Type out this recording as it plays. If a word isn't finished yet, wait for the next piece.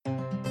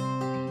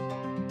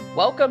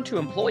Welcome to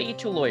Employee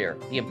to Lawyer,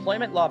 the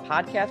employment law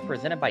podcast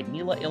presented by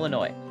NELA,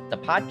 Illinois, the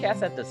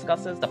podcast that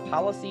discusses the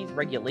policies,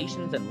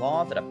 regulations, and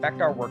laws that affect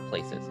our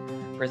workplaces,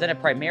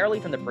 presented primarily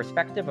from the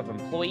perspective of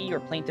employee or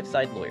plaintiff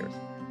side lawyers.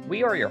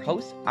 We are your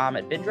hosts,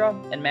 Amit Bindra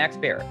and Max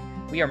Barrett.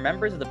 We are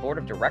members of the Board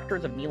of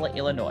Directors of NELA,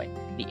 Illinois,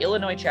 the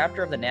Illinois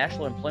chapter of the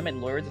National Employment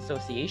Lawyers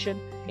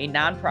Association, a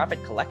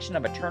nonprofit collection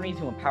of attorneys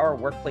who empower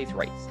workplace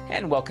rights.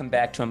 And welcome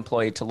back to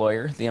Employee to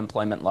Lawyer, the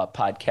employment law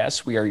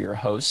podcast. We are your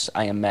hosts.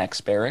 I am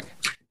Max Barrett.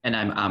 And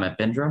I'm Amit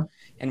Bindra.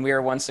 And we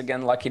are once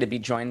again lucky to be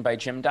joined by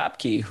Jim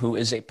Dopke, who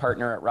is a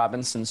partner at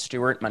Robinson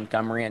Stewart,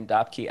 Montgomery &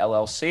 Dopke,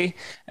 LLC.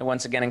 I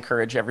once again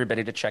encourage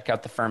everybody to check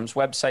out the firm's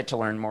website to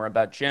learn more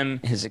about Jim,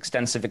 his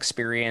extensive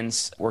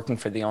experience working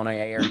for the Illinois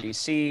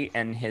ARDC,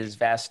 and his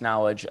vast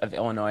knowledge of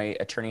Illinois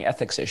attorney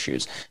ethics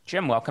issues.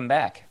 Jim, welcome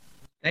back.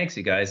 Thanks,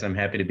 you guys. I'm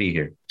happy to be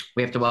here.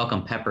 We have to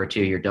welcome Pepper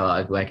to your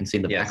dog, who I can see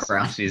in the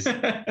background.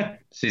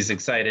 She's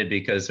excited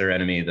because her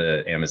enemy,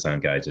 the Amazon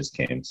guy, just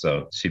came.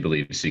 So she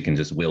believes she can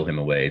just will him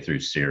away through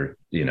sheer,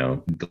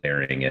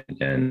 glaring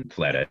and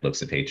flat-eyed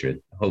looks of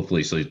hatred.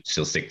 Hopefully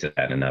she'll stick to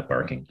that and not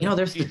barking.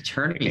 There's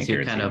attorneys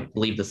who kind of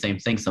believe the same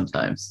thing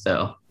sometimes.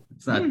 So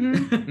it's not.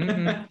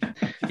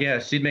 Yeah,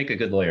 she'd make a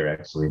good lawyer,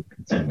 actually.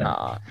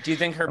 Do you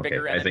think her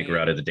bigger enemy? I think we're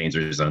out of the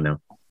danger zone now.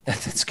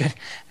 That's good.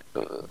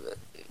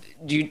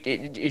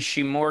 Is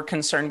she more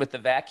concerned with the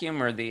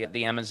vacuum or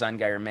the Amazon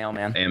guy or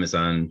mailman?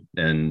 Amazon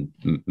and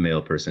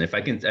mail person.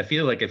 I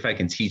feel like if I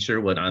can teach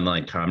her what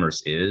online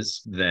commerce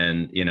is,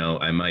 then,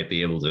 I might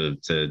be able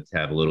to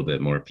have a little bit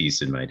more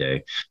peace in my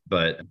day.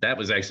 But that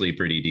was actually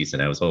pretty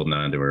decent. I was holding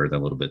on to her a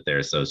little bit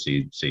there. So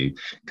she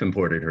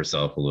comported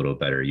herself a little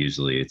better.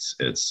 Usually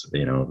it's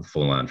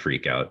full on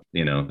freak out.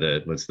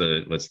 What's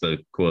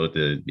the quote?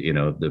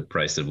 The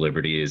price of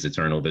liberty is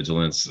eternal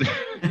vigilance.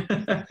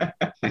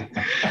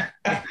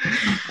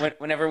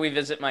 Whenever we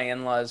visit my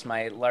in-laws,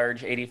 my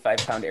large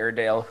 85-pound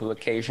Airedale, who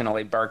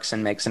occasionally barks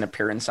and makes an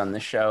appearance on the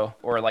show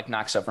or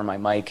knocks over my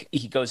mic,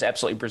 he goes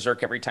absolutely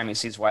berserk every time he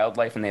sees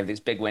wildlife, and they have these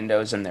big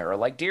windows, and there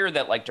are deer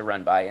that like to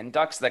run by and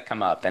ducks that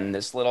come up, and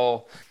this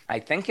little, I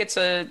think it's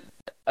a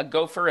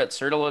gopher. It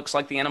sort of looks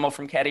like the animal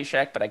from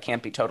Caddyshack, but I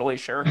can't be totally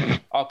sure.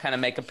 All kind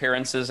of make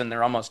appearances, and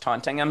they're almost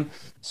taunting him.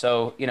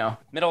 So,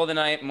 middle of the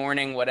night,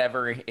 morning,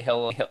 whatever,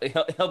 he'll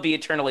be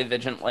eternally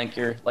vigilant like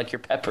your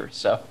Pepper.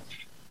 So.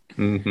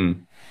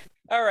 Mm-hmm.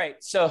 All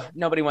right. So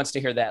nobody wants to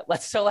hear that.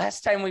 So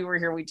last time we were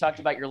here, we talked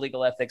about your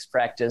legal ethics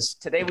practice.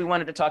 Today, we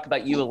wanted to talk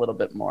about you a little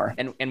bit more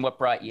and what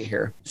brought you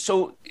here.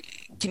 So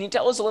can you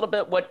tell us a little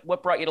bit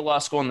what brought you to law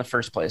school in the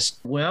first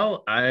place?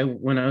 Well,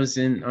 when I was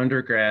in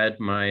undergrad,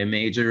 my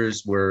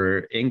majors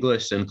were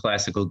English and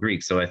classical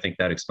Greek. So I think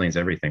that explains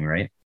everything,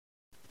 right?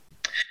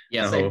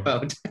 Yes, no, I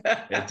vote.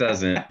 It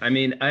doesn't. I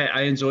mean,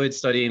 I enjoyed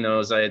studying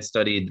those. I had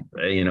studied,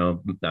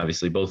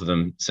 obviously both of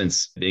them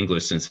since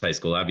English since high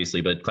school, obviously,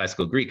 but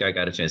classical Greek, I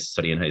got a chance to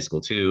study in high school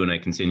too. And I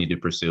continued to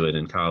pursue it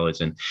in college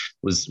and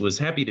was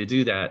happy to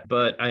do that.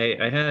 But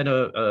I had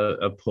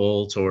a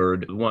pull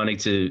toward wanting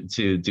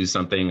to do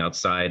something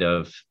outside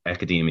of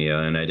academia.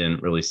 And I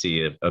didn't really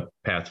see a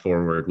path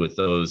forward with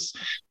those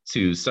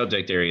two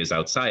subject areas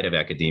outside of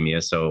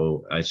academia.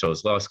 So I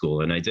chose law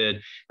school, and I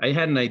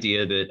had an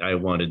idea that I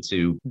wanted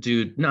to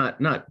do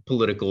not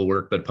political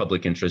work, but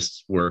public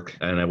interest work.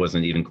 And I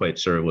wasn't even quite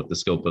sure what the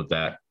scope of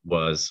that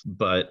was,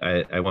 but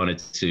I wanted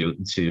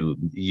to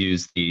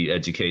use the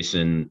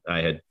education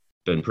I had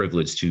been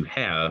privileged to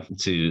have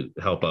to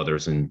help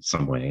others in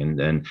some way. And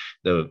then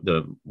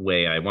the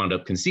way I wound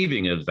up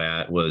conceiving of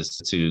that was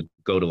to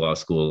go to law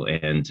school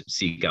and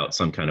seek out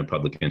some kind of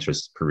public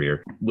interest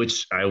career,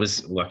 which I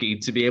was lucky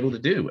to be able to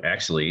do.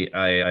 Actually,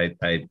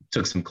 I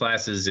took some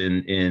classes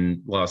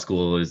in law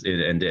school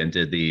and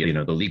did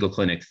the legal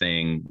clinic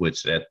thing,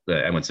 which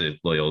I went to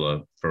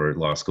Loyola for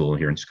law school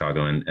here in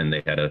Chicago, and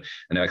they had an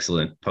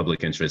excellent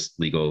public interest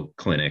legal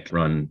clinic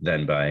run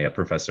then by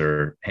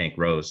Professor Hank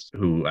Rose,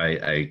 who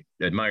I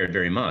admired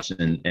very much,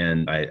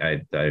 and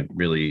I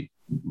really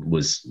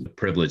was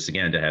privileged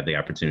again to have the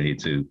opportunity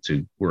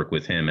to work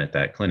with him at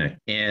that clinic.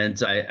 And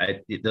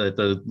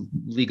the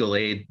legal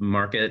aid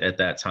market at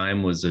that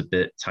time was a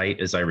bit tight,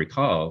 as I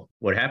recall.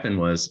 What happened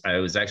was I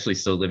was actually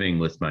still living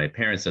with my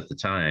parents at the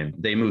time.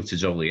 They moved to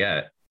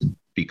Joliet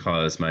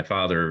because my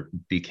father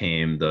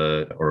became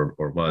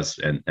was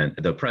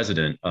the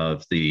president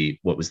of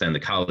what was then the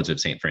College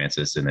of St.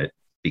 Francis, and it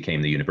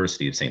became the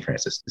University of St.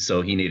 Francis.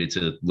 So he needed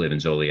to live in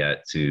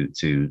Joliet to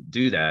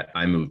do that.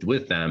 I moved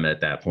with them at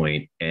that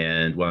point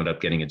and wound up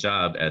getting a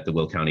job at the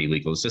Will County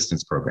Legal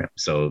Assistance Program.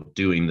 So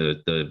doing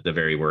the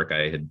very work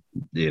I had,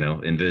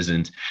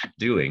 envisioned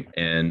doing.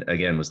 And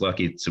again, was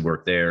lucky to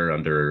work there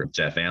under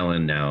Jeff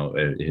Allen. Now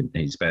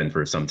he's been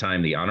for some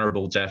time, the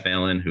Honorable Jeff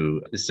Allen,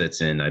 who sits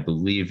in, I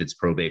believe it's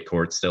probate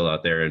court still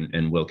out there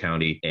in Will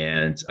County.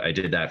 And I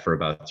did that for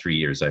about 3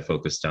 years. I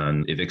focused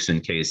on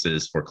eviction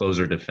cases,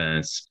 foreclosure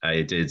defense.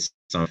 I did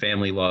some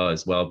family law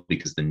as well,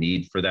 because the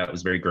need for that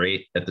was very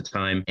great at the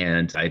time.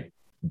 And I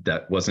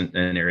that wasn't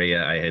an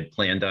area I had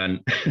planned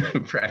on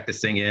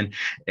practicing in,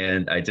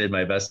 and I did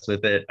my best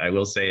with it. I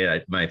will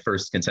say my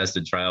first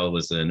contested trial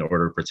was an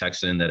order of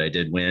protection that I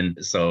did win,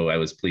 so I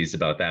was pleased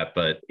about that.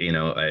 But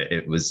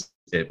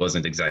it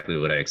wasn't exactly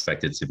what I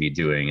expected to be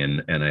doing,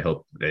 and I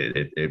hope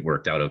it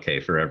worked out okay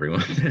for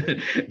everyone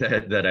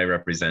that I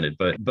represented.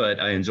 But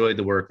I enjoyed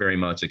the work very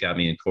much. It got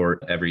me in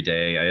court every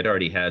day. I had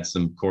already had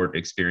some court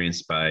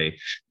experience by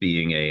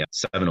being a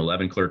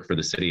 7-Eleven clerk for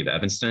the city of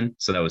Evanston,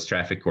 so that was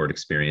traffic court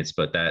experience.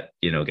 But that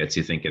gets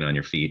you thinking on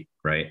your feet,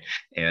 right?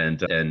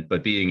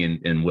 But being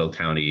in Will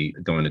County,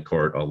 going to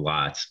court a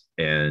lot,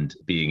 and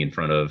being in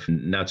front of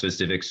not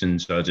just eviction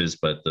judges,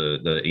 but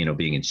the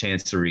being in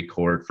chancery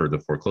court for the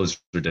foreclosure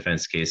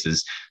defense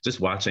cases,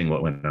 just watching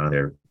what went on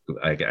there,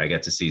 I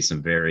got to see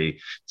some very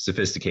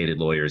sophisticated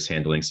lawyers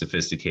handling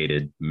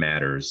sophisticated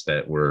matters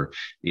that were,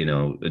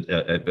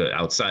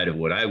 outside of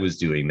what I was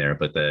doing there,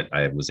 but that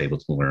I was able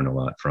to learn a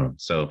lot from.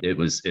 So it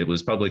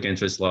was public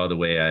interest law the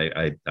way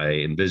I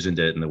envisioned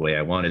it and the way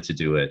I wanted to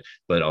do it,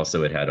 but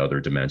also it had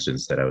other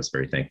dimensions that I was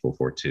very thankful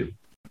for too.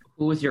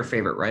 Who was your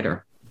favorite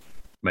writer?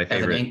 My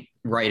favorite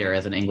writer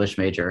as an English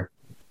major.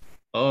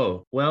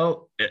 Oh,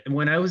 well,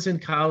 when I was in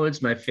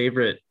college, my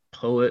favorite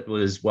poet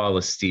was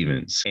Wallace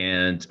Stevens.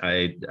 And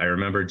I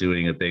remember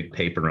doing a big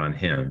paper on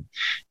him.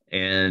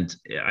 And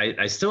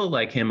I still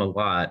like him a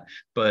lot,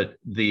 but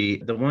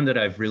the one that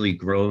I've really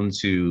grown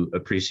to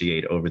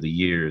appreciate over the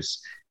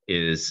years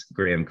is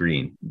Graham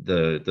Greene,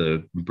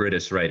 the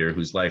British writer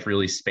whose life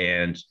really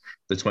spanned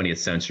the 20th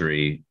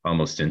century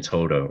almost in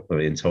total,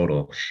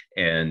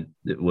 and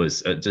it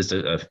was just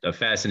a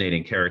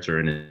fascinating character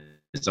in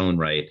his own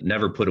right,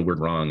 never put a word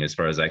wrong as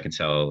far as I can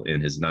tell in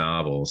his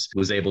novels,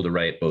 was able to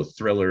write both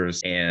thrillers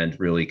and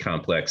really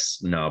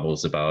complex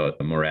novels about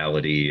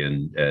morality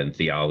and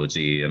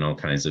theology and all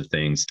kinds of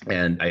things.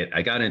 And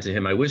I got into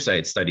him. I wish I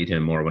had studied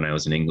him more when I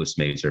was an English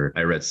major.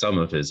 I read some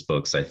of his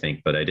books, I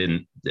think, but I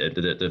didn't.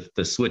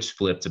 The switch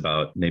flipped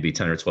about maybe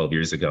 10 or 12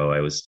 years ago. I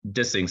was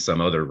dissing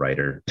some other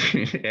writer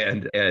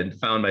and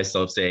found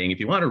myself saying, if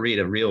you want to read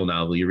a real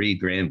novel, you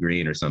read Graham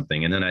Greene or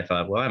something. And then I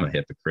thought, well, I'm a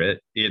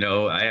hypocrite.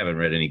 I haven't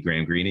read any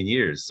Graham Greene in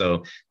years,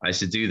 so I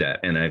should do that.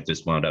 And I've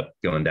just wound up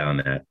going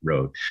down that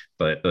road.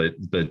 But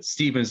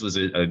Stevens was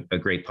a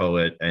great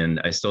poet,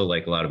 and I still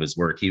like a lot of his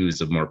work. He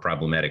was a more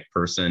problematic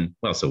person.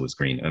 Well, so was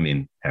Greene. I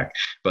mean, heck.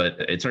 But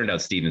it turned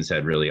out Stevens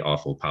had really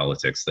awful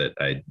politics that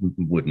I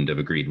wouldn't have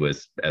agreed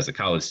with as a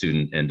college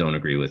student and don't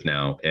agree with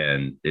now.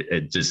 And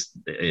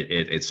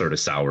it sort of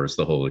sours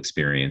the whole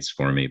experience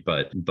for me.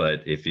 But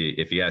if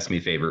you ask me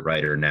favorite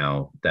writer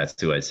now,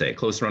 that's who I'd say.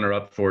 Close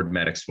runner-up, Ford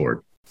Madox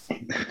Ford.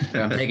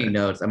 I'm taking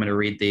notes. I'm going to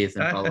read these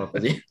and follow up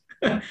with you.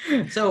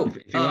 So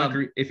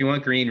if you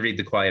want Greene, read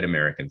The Quiet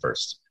American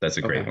first. That's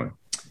a great one.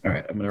 All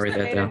right, I'm going to read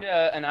that down.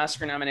 An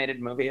Oscar-nominated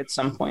movie at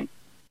some point?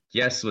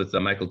 Yes, with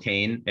Michael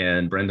Caine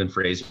and Brendan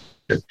Fraser,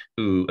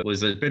 who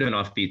was a bit of an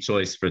offbeat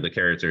choice for the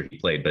character he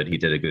played, but he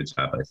did a good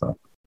job, I thought.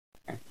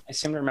 I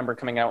seem to remember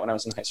coming out when I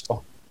was in high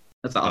school.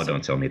 That's awesome. Oh,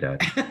 don't tell me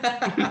that.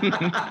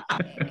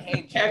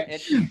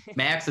 Hey,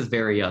 Max is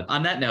very young.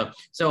 On that note,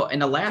 so in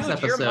the last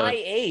episode, you're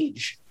my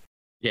age.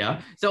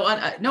 Yeah. So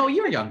no,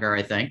 you're younger,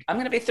 I think. I'm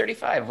going to be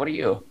 35. What are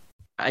you?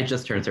 I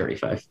just turned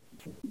 35.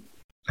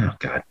 Oh,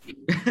 God.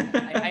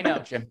 I know,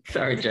 Jim.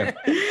 Sorry, Jim.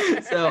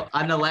 So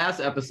on the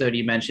last episode,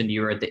 you mentioned you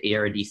were at the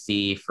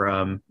ARDC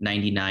from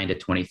 99 to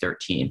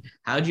 2013.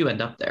 How'd you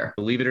end up there?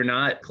 Believe it or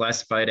not,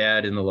 classified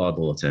ad in the Law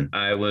Bulletin.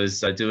 I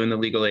was doing the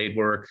legal aid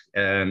work,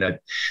 and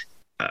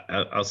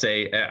I'll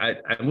say I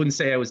wouldn't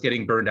say I was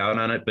getting burned out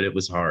on it, but it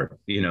was hard.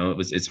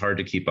 It's hard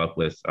to keep up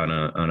with on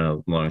a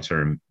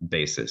long-term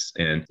basis.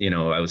 And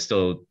I was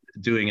still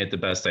doing it the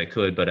best I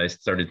could, but I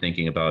started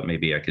thinking about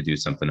maybe I could do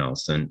something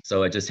else. And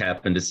so I just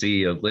happened to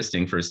see a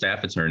listing for a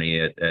staff attorney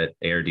at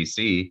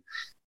ARDC,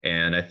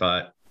 and I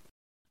thought,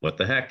 what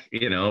the heck,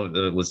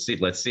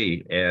 let's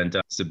see. And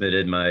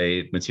submitted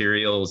my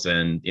materials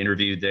and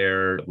interviewed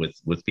there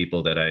with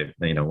people that I,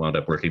 wound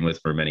up working with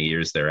for many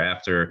years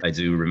thereafter. I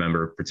do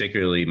remember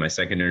particularly my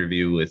second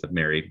interview with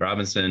Mary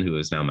Robinson, who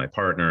is now my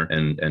partner,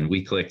 and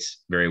we clicked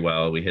very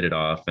well. We hit it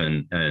off,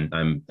 and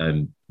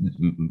I'm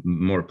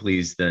more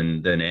pleased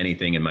than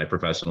anything in my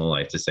professional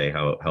life to say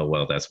how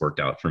well that's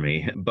worked out for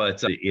me.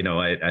 But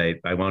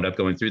I wound up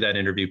going through that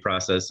interview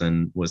process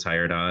and was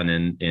hired on,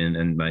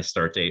 and my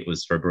start date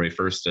was February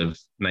 1st of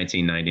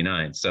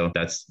 1999. So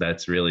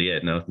that's really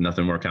it. No,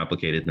 nothing more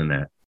complicated than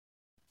that.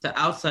 So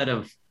outside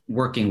of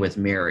working with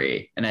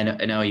Mary, and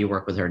I know you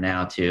work with her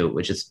now too,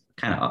 which is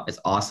it's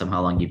awesome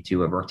how long you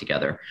two have worked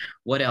together.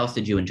 What else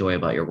did you enjoy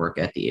about your work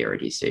at the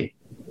ARDC?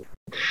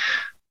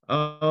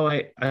 Oh,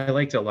 I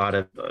liked a lot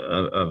of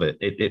it.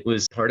 It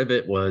was part of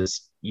it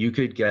was you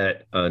could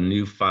get a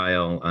new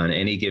file on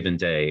any given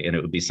day, and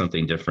it would be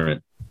something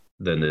different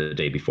than the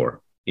day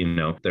before.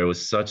 There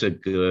was such a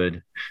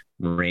good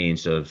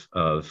range of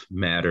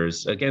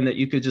matters, again, that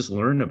you could just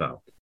learn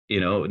about.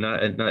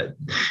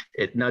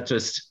 not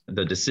just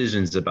the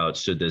decisions about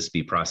should this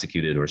be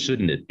prosecuted or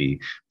shouldn't it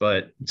be,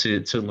 but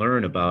to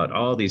learn about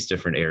all these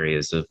different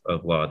areas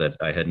of law that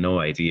I had no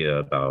idea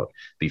about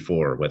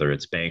before, whether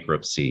it's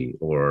bankruptcy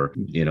or,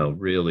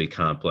 really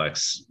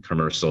complex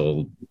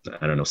commercial,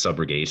 I don't know,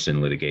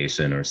 subrogation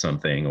litigation or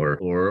something,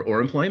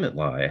 or employment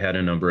law. I had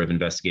a number of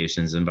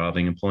investigations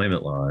involving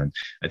employment law. And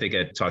I think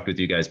I talked with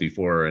you guys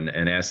before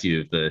and asked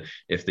you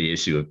if the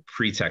issue of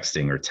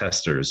pretexting or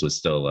testers was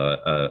still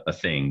a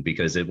thing,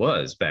 because it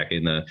was back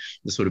in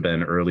this would have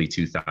been early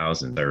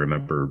 2000s. I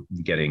remember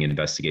getting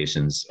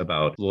investigations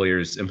about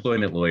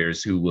employment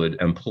lawyers who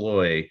would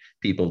employ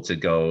people to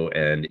go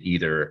and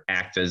either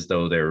act as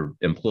though they're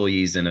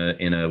employees in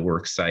a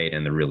work site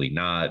and they're really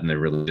not, and they're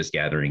really just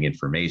gathering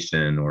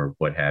information or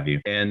what have you.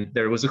 And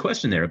there was a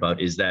question there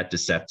about, is that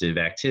deceptive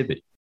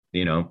activity?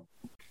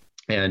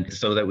 And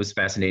so that was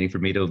fascinating for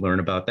me to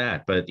learn about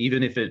that. But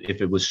even if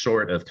it was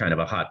short of kind of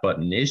a hot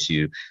button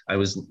issue, I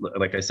was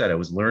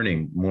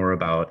learning more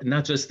about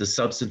not just the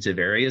substantive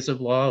areas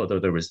of law, although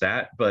there was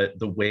that, but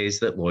the ways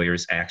that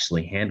lawyers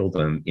actually handle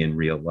them in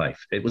real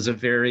life. It was a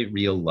very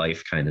real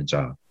life kind of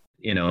job,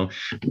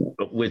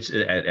 which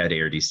at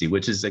ARDC,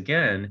 which is,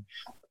 again,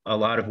 a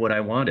lot of what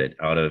I wanted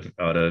out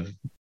of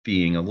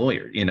being a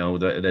lawyer.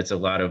 That's a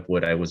lot of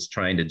what I was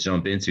trying to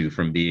jump into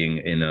from being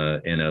in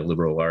a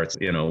liberal arts,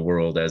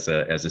 world as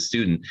a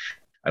student.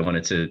 I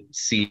wanted to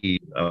see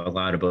a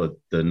lot about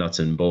the nuts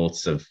and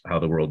bolts of how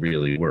the world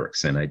really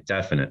works. And I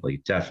definitely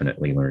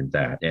learned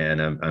that.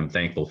 And I'm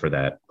thankful for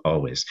that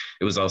always.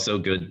 It was also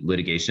good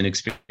litigation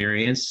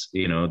experience.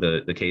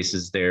 The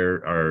cases there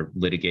are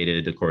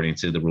litigated according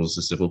to the rules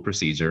of civil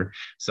procedure.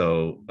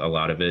 So a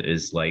lot of it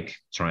is like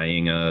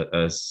trying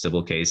a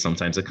civil case,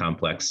 sometimes a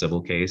complex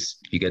civil case.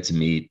 You get to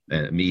meet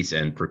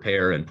and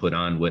prepare and put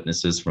on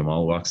witnesses from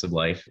all walks of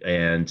life.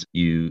 And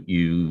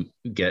you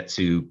get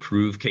to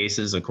prove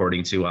cases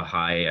according to a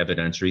high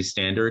evidentiary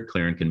standard,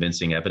 clear and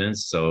convincing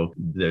evidence. So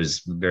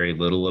there's very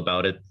little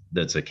about it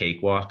that's a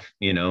cakewalk,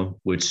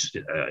 which,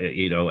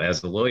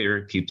 as a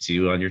lawyer keeps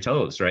you on your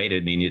toes, right? I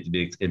mean,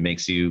 it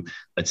makes you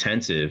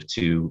attentive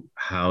to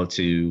how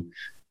to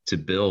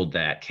build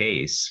that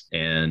case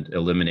and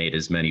eliminate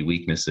as many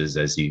weaknesses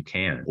as you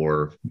can,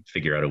 or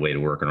figure out a way to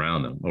work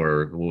around them,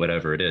 or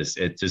whatever it is.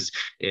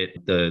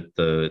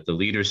 The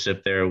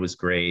leadership there was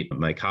great.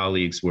 My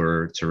colleagues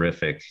were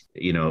terrific.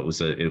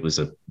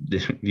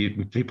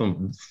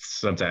 People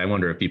sometimes, I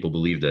wonder if people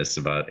believe this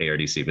about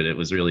ARDC, but it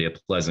was really a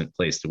pleasant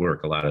place to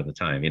work a lot of the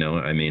time.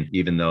 I mean,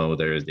 even though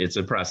it's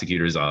a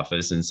prosecutor's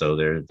office, and so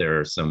there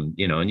are some,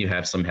 and you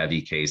have some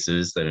heavy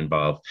cases that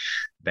involve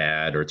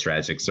bad or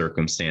tragic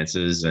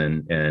circumstances,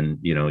 and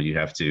you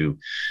have to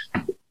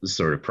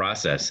sort of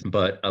process.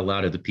 But a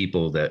lot of the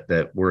people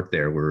that work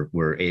there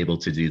were able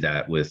to do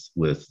that with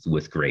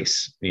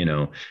grace,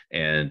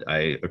 and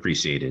I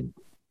appreciated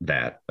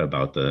that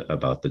about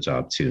the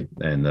job too.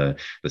 And the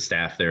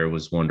staff there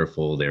was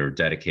wonderful. They were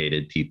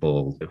dedicated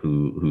people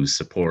who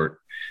support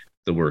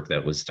the work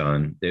that was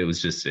done. It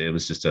was just it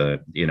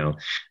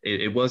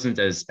wasn't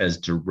as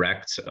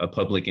direct a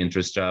public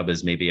interest job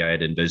as maybe I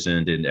had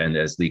envisioned and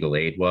as legal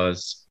aid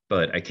was,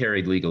 but I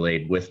carried legal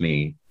aid with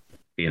me,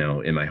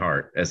 in my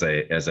heart as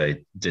I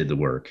did the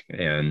work.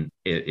 And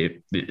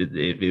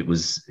it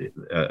was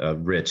a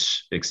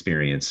rich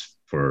experience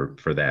for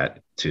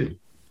that too.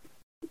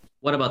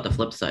 What about the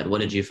flip side? What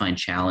did you find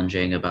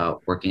challenging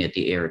about working at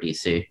the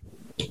ARDC?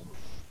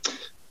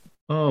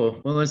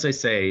 Oh, well, as I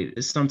say,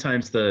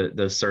 sometimes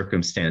the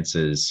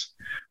circumstances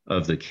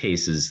of the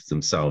cases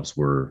themselves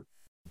were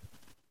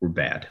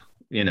bad.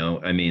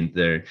 I mean,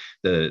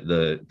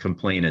 the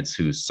complainants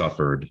who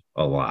suffered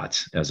a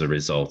lot as a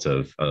result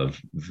of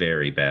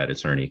very bad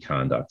attorney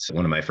conduct.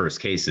 One of my first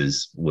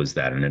cases was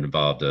that, and it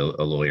involved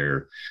a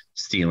lawyer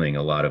stealing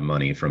a lot of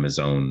money from his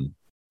own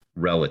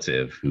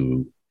relative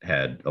who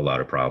had a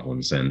lot of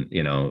problems. And,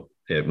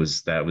 it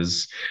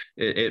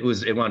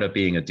wound up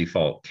being a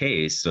default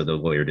case. So the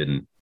lawyer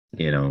didn't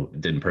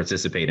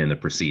participate in the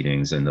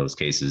proceedings, and those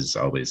cases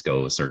always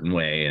go a certain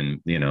way. And,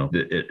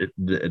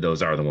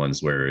 those are the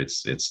ones where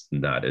it's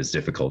not as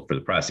difficult for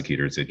the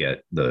prosecutor to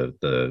get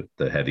the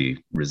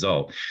heavy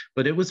result.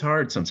 But it was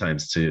hard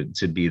sometimes to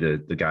be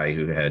the guy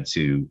who had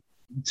to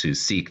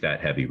seek that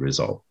heavy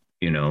result.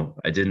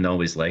 I didn't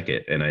always like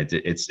it, and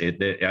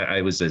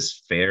I was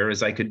as fair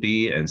as I could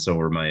be, and so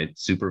were my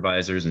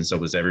supervisors, and so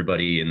was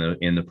everybody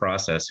in the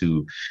process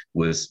who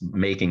was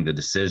making the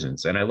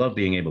decisions. And I love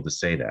being able to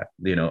say that.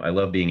 I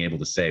love being able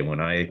to say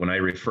when I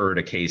referred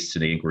a case to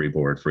the inquiry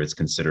board for its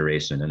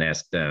consideration and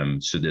asked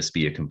them, should this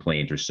be a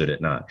complaint or should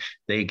it not?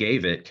 They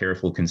gave it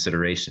careful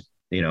consideration.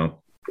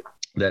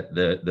 That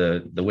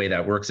the way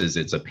that works is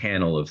it's a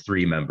panel of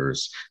 3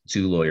 members,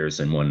 2 lawyers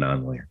and 1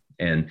 non-lawyer.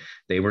 and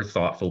they were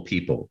thoughtful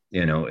people.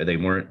 They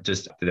weren't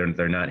just,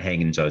 they're not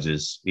hanging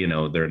judges.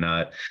 They're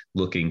not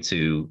looking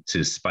to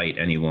spite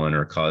anyone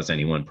or cause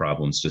anyone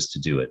problems just to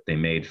do it. They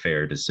made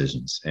fair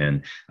decisions,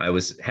 and I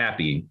was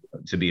happy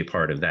to be a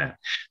part of that.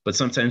 But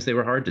sometimes they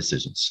were hard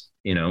decisions.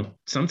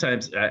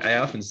 Sometimes I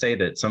often say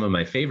that some of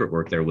my favorite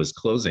work there was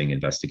closing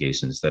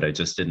investigations that I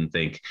just didn't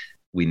think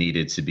we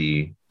needed to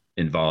be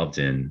involved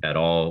in at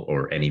all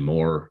or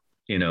anymore,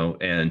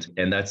 and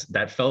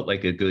that felt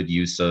like a good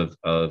use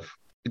of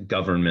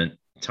government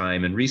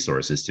time and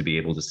resources to be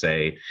able to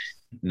say,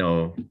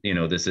 no,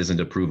 this isn't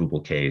a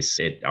provable case.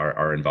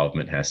 Our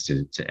involvement has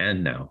to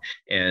end now.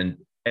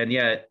 And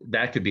yet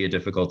that could be a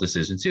difficult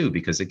decision too,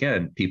 because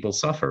again, people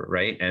suffer,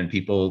 right? And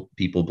people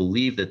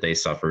believe that they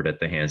suffered at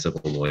the hands of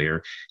a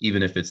lawyer,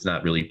 even if it's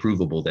not really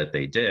provable that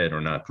they did, or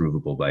not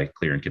provable by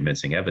clear and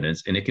convincing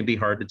evidence. And it can be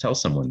hard to tell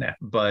someone that.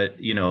 But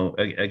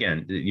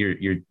again,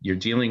 you're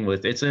dealing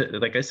with,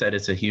 like I said,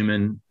 it's a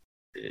human.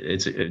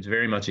 It's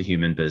very much a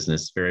human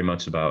business, very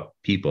much about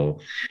people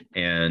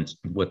and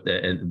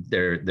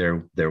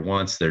their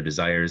wants, their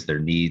desires, their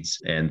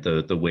needs, and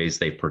the ways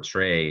they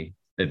portray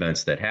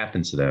events that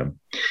happen to them.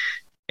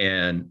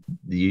 And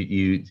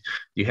you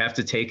have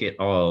to take it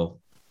all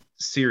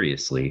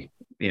seriously,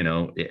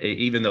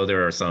 even though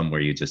there are some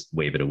where you just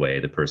wave it away.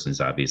 The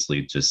person's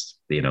obviously just,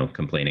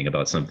 complaining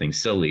about something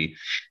silly.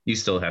 You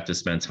still have to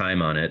spend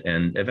time on it.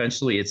 And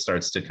eventually it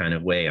starts to kind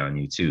of weigh on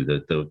you too,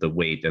 the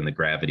weight and the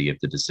gravity of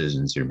the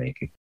decisions you're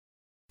making.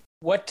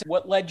 What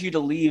led you to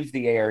leave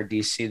the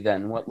ARDC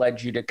then? What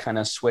led you to kind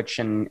of switch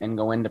and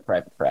go into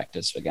private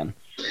practice again?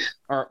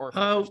 Or for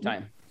the first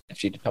time?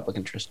 If you did public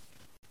interest.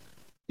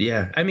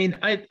 Yeah. I mean,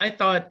 I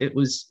thought it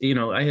was,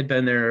 I had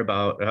been there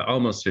about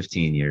almost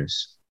 15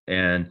 years,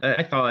 and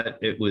I thought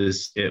it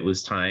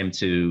was time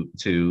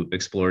to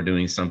explore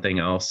doing something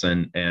else.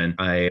 And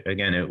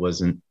it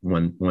wasn't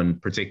one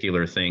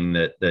particular thing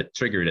that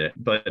triggered it,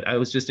 but I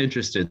was just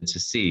interested to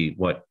see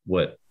what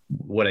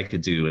I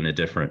could do in a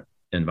different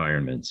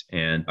environment.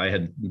 And I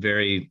had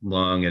very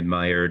long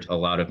admired a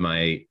lot of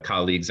my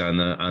colleagues on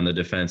the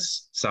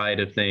defense side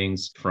of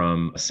things,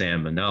 from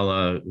Sam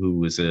Manella, who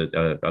was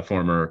a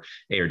former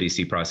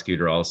ARDC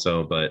prosecutor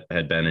also, but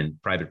had been in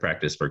private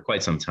practice for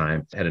quite some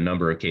time. I had a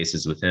number of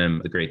cases with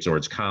him. The great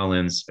George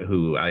Collins,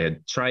 who I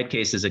had tried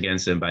cases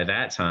against him. By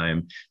that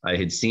time, I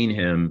had seen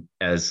him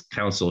as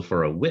counsel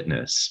for a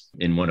witness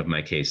in one of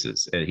my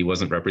cases. He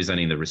wasn't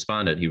representing the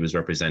respondent. He was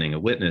representing a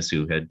witness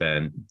who had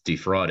been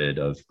defrauded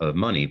of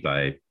money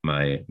by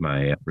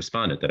my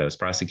respondent that I was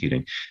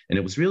prosecuting. And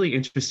it was really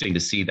interesting to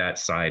see that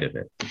side of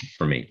it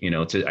for me.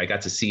 I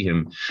got to see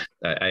him.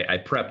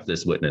 I prepped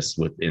this witness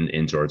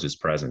in George's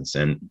presence,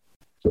 and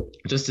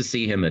just to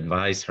see him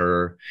advise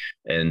her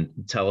and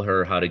tell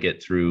her how to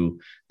get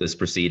through this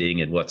proceeding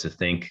and what to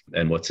think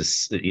and what to,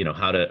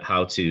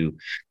 how to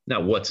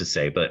not what to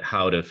say, but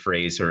how to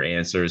phrase her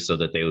answers so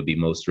that they would be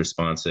most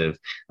responsive.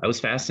 I was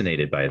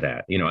fascinated by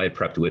that. I had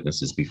prepped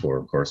witnesses before,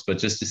 of course, but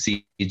just to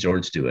see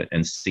George do it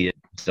and see it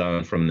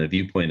done from the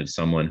viewpoint of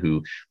someone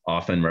who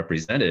often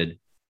represented,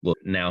 well,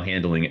 now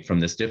handling it from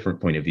this different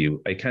point of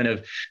view.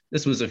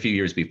 This was a few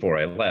years before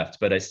I left,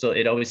 but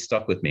it always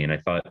stuck with me. And I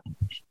thought,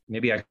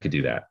 maybe I could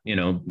do that.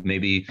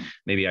 Maybe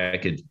I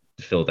could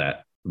fill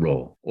that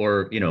role.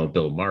 Or,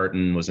 Bill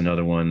Martin was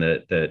another one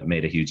that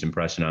made a huge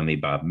impression on me.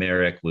 Bob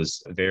Merrick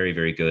was very,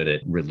 very good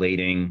at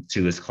relating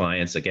to his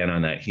clients, again,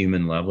 on that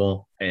human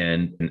level,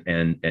 and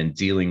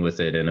dealing with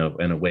it in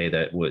a way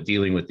that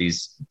dealing with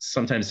these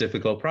sometimes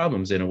difficult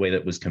problems in a way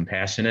that was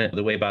compassionate.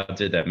 The way Bob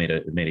did that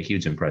made a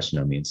huge impression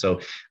on me. And so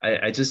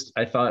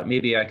I thought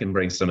maybe I can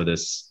bring some of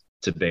this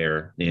to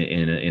bear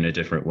in a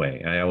different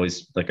way. I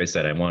always, like I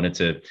said, I wanted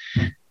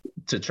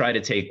to try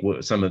to take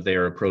some of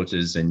their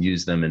approaches and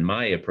use them in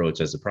my approach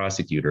as a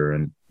prosecutor.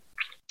 And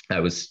I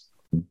was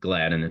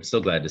glad, and I'm still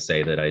glad to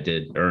say that I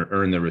did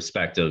earn the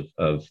respect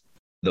of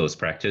those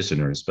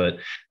practitioners. But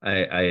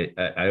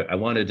I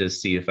wanted to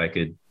see if I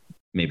could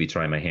maybe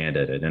try my hand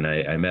at it. And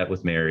I met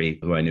with Mary,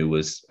 who I knew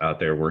was out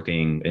there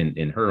working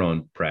in her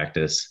own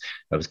practice.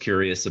 I was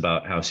curious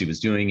about how she was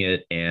doing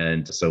it.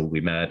 And so we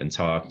met and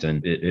talked,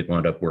 and it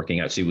wound up working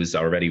out. She was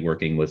already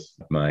working with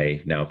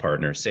my now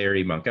partner,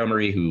 Sari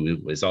Montgomery, who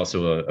is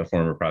also a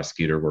former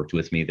prosecutor, worked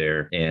with me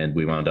there. And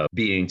we wound up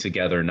being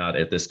together, not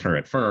at this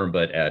current firm,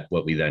 but at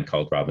what we then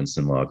called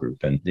Robinson Law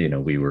Group. And,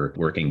 we were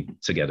working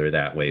together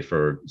that way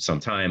for some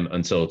time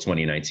until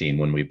 2019,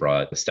 when we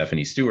brought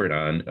Stephanie Stewart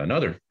on,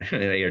 another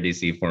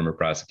ARDC former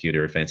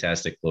prosecutor, a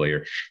fantastic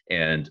lawyer,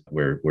 and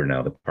we're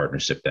now the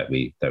partnership that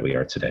we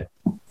are today.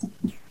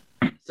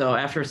 So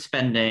after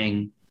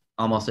spending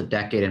almost a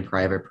decade in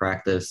private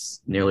practice,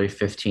 nearly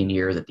 15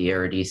 years at the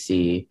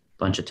ARDC, a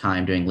bunch of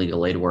time doing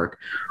legal aid work,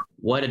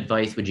 what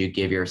advice would you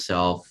give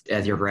yourself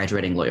as you're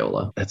graduating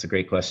Loyola? That's a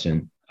great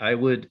question. I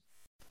would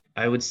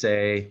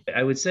say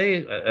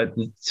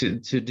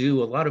to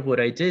do a lot of what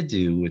I did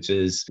do, which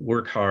is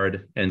work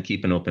hard and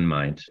keep an open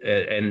mind.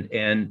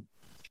 And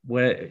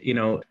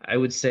I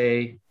would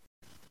say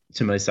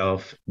to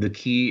myself, the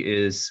key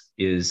is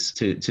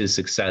to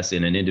success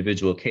in an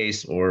individual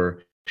case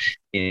or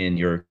in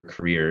your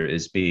career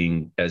is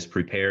being as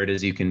prepared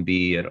as you can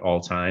be at all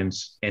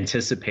times.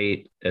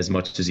 Anticipate as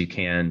much as you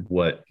can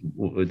what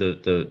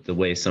the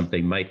way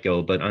something might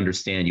go, but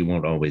understand you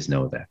won't always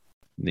know that.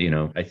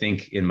 I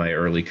think in my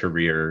early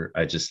career,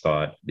 I just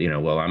thought,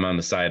 well, I'm on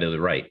the side of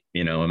the right.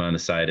 I'm on the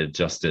side of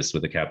justice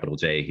with a capital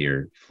J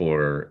here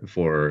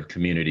for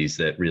communities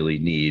that really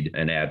need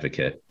an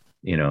advocate,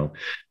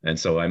 and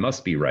so I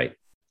must be right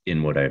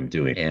in what I'm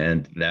doing.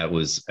 And that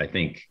was, I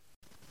think,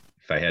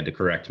 if I had to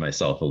correct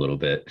myself a little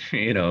bit,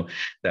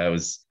 that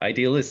was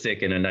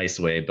idealistic in a nice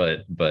way,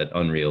 but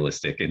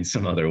unrealistic in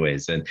some other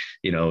ways. And,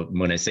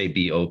 when I say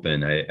be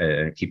open,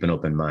 I keep an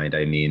open mind.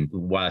 I mean,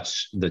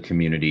 watch the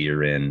community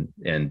you're in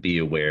and be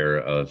aware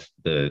of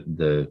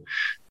the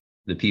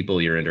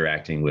people you're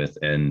interacting with,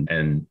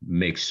 and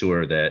make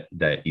sure that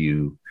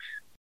you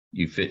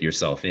fit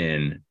yourself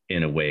in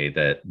a way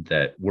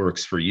that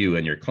works for you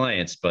and your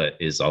clients, but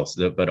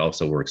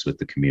also works with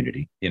the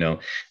community.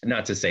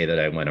 Not to say that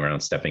I went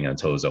around stepping on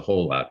toes a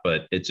whole lot,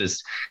 but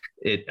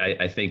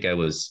I think I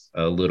was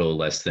a little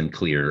less than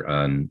clear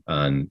on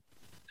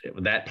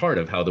that part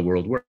of how the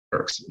world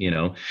works.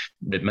 What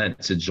it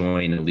meant to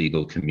join a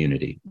legal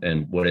community,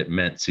 and what it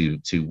meant to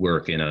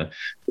work in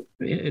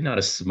not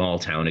a small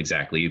town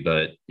exactly,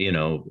 but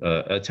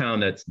a town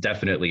that's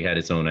definitely had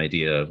its own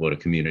idea of what a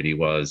community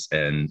was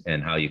and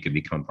how you could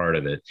become part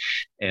of it.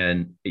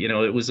 And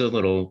it was a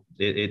little.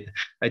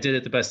 I did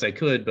it the best I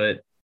could,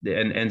 but.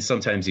 And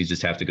sometimes you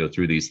just have to go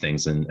through these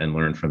things and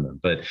learn from them.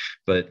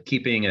 But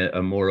keeping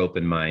a more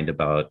open mind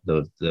about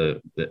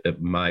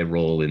my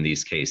role in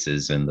these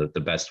cases and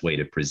the best way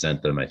to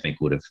present them, I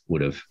think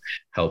would have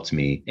helped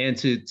me. And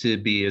to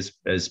be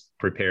as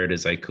prepared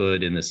as I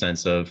could, in the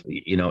sense of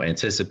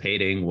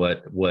anticipating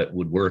what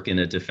would work in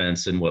a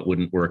defense and what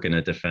wouldn't work in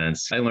a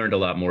defense. I learned a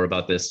lot more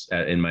about this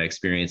in my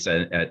experience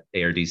at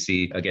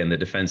ARDC. Again, the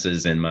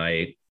defenses in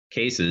my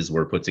cases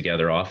were put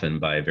together often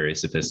by very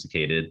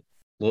sophisticated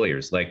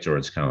lawyers like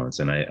George Collins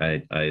and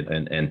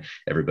and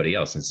everybody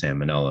else, and Sam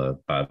Minella,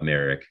 Bob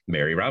Merrick,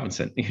 Mary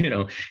Robinson,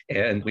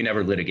 and we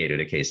never litigated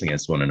a case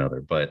against one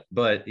another, but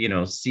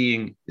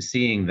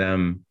seeing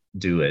them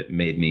do it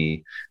made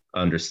me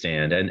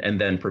understand,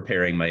 and then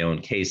preparing my own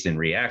case in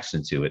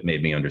reaction to it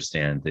made me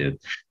understand the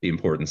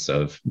importance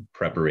of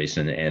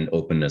preparation and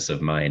openness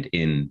of mind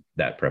in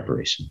that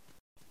preparation.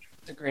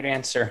 That's a great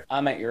answer.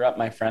 Amit, you're up,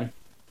 my friend.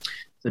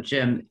 So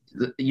Jim,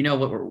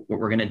 what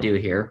we're going to do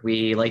here.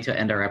 We like to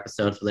end our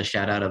episodes with a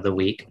shout out of the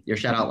week. Your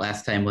shout out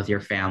last time with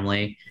your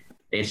family.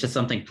 It's just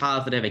something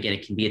positive. Again,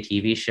 it can be a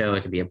TV show.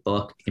 It can be a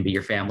book. It can be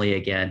your family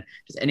again.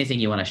 Just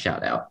anything you want to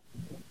shout out.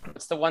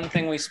 It's the one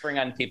thing we spring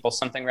on people,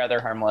 something rather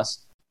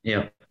harmless.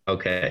 Yeah.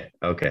 Okay.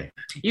 You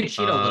can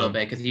cheat a little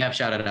bit because you have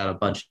shouted out a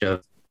bunch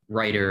of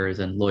writers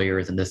and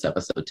lawyers in this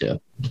episode too.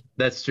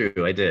 That's true.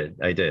 I did.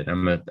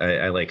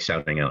 I like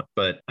shouting out,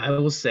 but I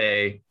will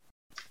say,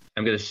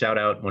 I'm going to shout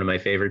out one of my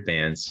favorite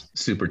bands,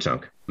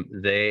 Superchunk.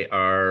 They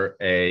are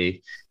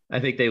I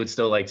think they would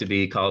still like to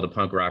be called a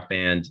punk rock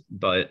band,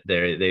 but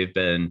they've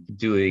been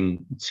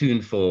doing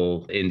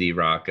tuneful indie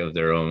rock of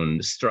their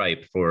own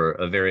stripe for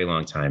a very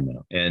long time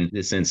now. And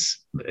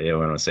since, I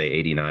want to say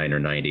 89 or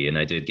 90, and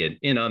I did get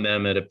in on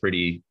them at a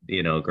pretty,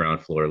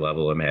 ground floor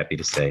level, I'm happy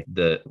to say.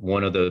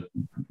 One of the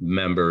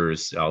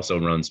members also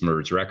runs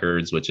Merge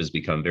Records, which has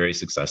become very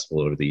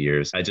successful over the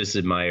years. I just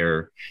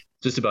admire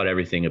just about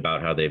everything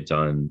about how they've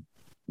done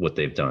what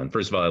they've done.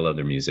 First of all, I love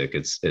their music.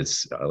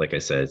 It's like I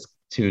said, it's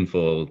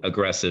tuneful,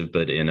 aggressive,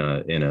 but in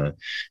a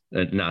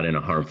not in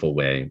a harmful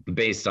way,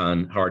 based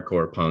on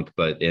hardcore punk,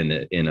 but in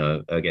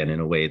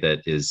a way that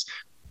is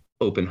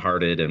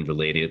open-hearted and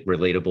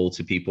relatable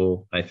to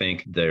people. I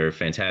think they're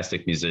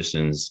fantastic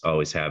musicians,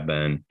 always have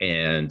been,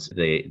 and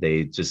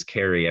they just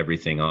carry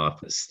everything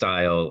off,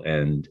 style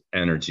and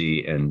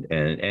energy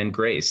and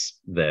grace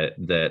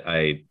that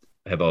I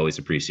have always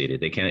appreciated.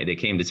 They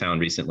came to town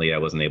recently. I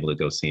wasn't able to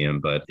go see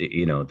them, but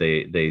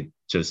they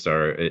just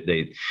are.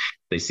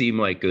 They seem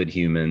like good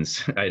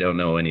humans. I don't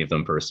know any of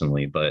them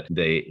personally, but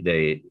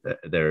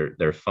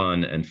they're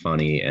fun and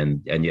funny,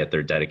 and yet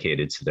they're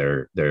dedicated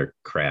to their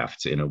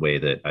craft in a way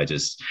that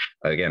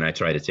I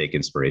try to take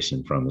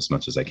inspiration from as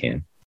much as I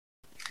can.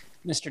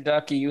 Mr.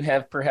 Ducky, you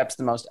have perhaps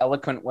the most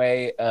eloquent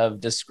way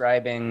of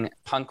describing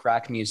punk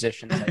rock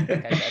musicians I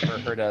think I've ever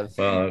heard of.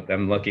 Well,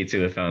 I'm lucky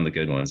to have found the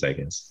good ones, I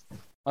guess.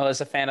 Well,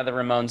 as a fan of the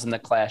Ramones and the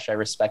Clash, I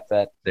respect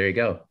that. There you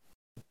go.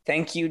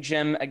 Thank you,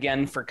 Jim,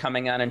 again, for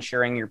coming on and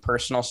sharing your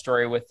personal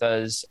story with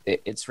us.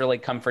 It's really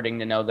comforting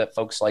to know that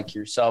folks like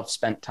yourself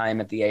spent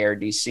time at the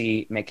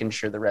ARDC making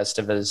sure the rest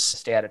of us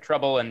stay out of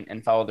trouble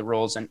and follow the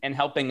rules and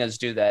helping us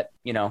do that,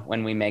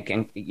 when we make,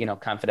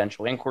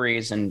 confidential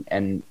inquiries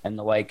and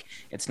the like.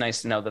 It's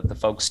nice to know that the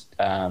folks,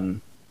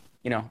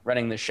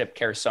 running the ship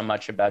care so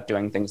much about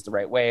doing things the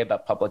right way,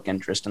 about public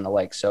interest and the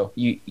like. So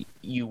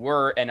you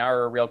were and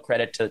are a real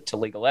credit to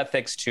legal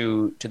ethics,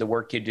 to the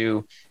work you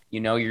do. You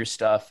know your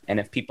stuff.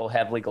 And if people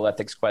have legal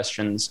ethics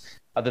questions,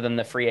 other than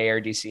the free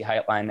ARDC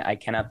hotline, I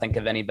cannot think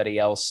of anybody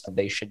else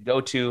they should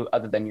go to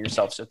other than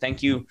yourself. So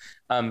thank you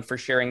for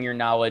sharing your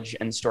knowledge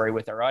and story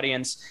with our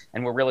audience.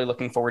 And we're really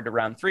looking forward to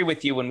round 3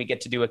 with you when we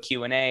get to do a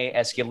Q&A,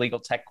 ask you legal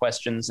tech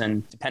questions,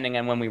 and depending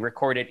on when we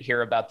record it,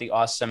 hear about the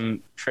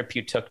awesome trip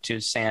you took to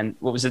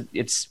where is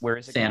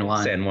it? San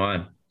Juan. San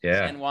Juan.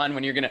 Yeah. San Juan,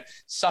 when you're going to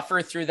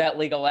suffer through that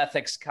legal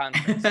ethics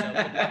conference. So we'll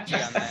get you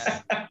on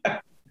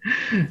that.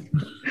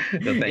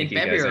 No, thank in you,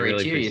 February guys. I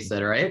really too, you appreciate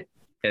said, right?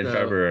 in So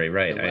February,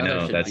 right? the I weather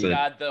know should that's be-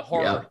 God, the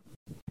horror.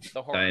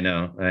 The horror. I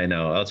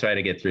know. I'll try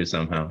to get through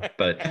somehow.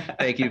 But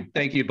thank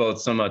you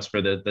both so much for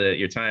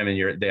your time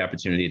and the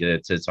opportunity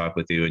to talk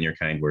with you and your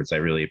kind words. I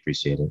really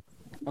appreciate it.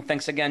 Well,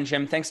 thanks again,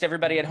 Jim. Thanks to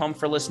everybody at home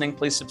for listening.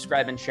 Please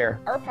subscribe and share.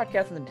 Our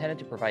podcast is intended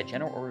to provide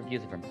general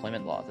overviews of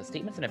employment laws. The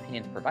statements and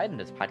opinions provided in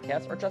this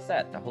podcast are just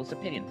that, the host's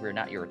opinions. We are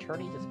not your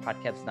attorneys. This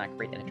podcast does not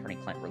create an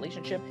attorney-client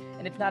relationship,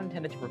 and it's not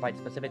intended to provide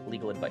specific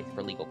legal advice.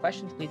 For legal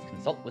questions, please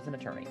consult with an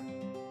attorney.